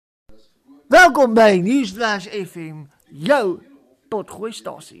Welkom bij Nieuwsflash FM, jouw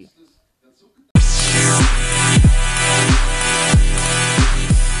potgooistasie.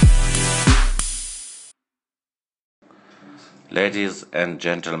 Ladies and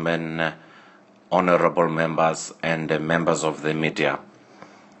gentlemen, honorable members and members of the media,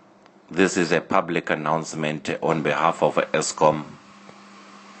 this is a public announcement on behalf of Eskom.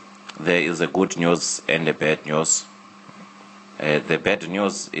 There is a good news and a bad news. The bad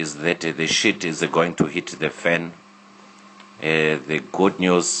news is that the shit is going to hit the fan. The good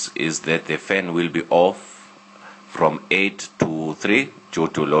news is that the fan will be off from 8 to 3 due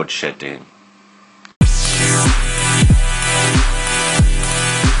to load shedding.